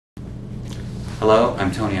Hello,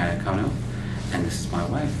 I'm Tony Iaconos, and this is my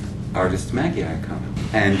wife, artist Maggie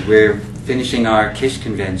Iaconos. And we're finishing our Kish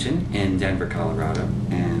convention in Denver, Colorado,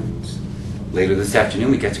 and later this afternoon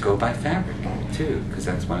we get to go buy fabric, too, because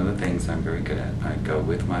that's one of the things I'm very good at. I go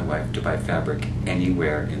with my wife to buy fabric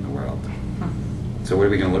anywhere in the world. So what are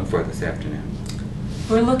we going to look for this afternoon?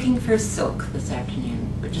 We're looking for silk this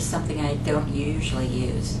afternoon, which is something I don't usually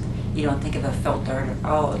use. You don't think of a felt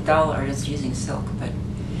doll artist using silk, but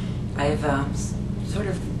I have a sort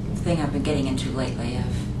of thing I've been getting into lately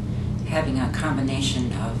of having a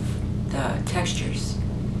combination of the textures.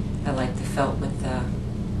 I like the felt with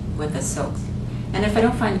the silk. And if I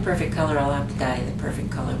don't find the perfect color, I'll have to dye the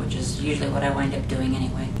perfect color, which is usually what I wind up doing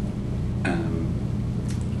anyway.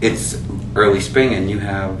 It's early spring and you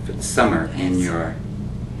have summer in your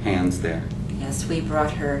hands there. Yes, we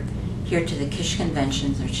brought her here to the Kish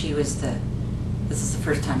conventions, and this is the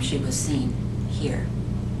first time she was seen here.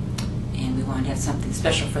 And we wanted to have something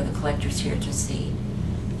special for the collectors here to see.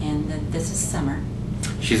 And this is summer.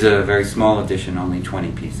 She's a very small edition, only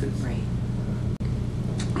 20 pieces. Right.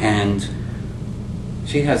 And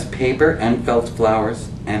she has paper and felt flowers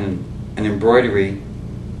and an embroidery,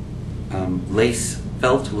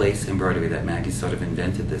 felt lace embroidery that Maggie sort of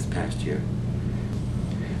invented this past year.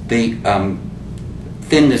 The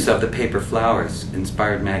thinness of the paper flowers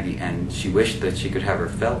inspired Maggie, and she wished that she could have her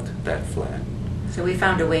felt that flat. So we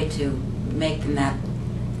found a way to make them that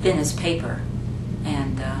thin as paper,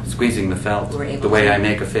 and squeezing the felt. The way I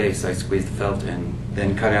make a face, I squeeze the felt and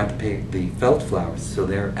then cut out the felt flowers, so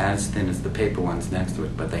they're as thin as the paper ones next to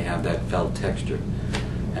it, but they have that felt texture.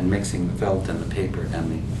 And mixing the felt and the paper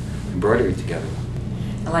and the embroidery together.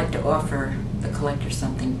 I like to offer the collectors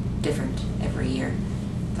something different every year,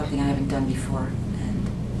 something I haven't done before, and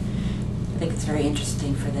I think it's very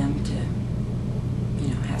interesting for them to,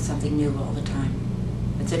 have something new all the time.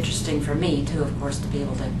 It's interesting for me too, of course, to be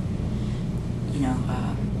able to,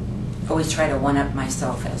 always try to one-up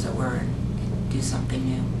myself, as it were, and do something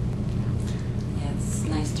new. Yeah, it's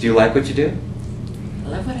nice. Do you like what you do? I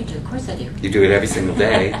love what I do. Of course I do. You do it every single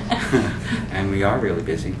day, and we are really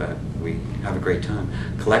busy, but we have a great time.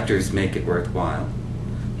 Collectors make it worthwhile.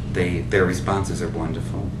 Their responses are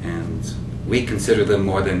wonderful, and we consider them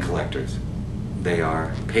more than collectors. They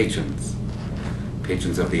are patrons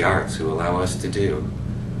of the arts who allow us to do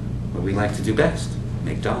what we like to do best,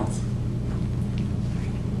 make dolls.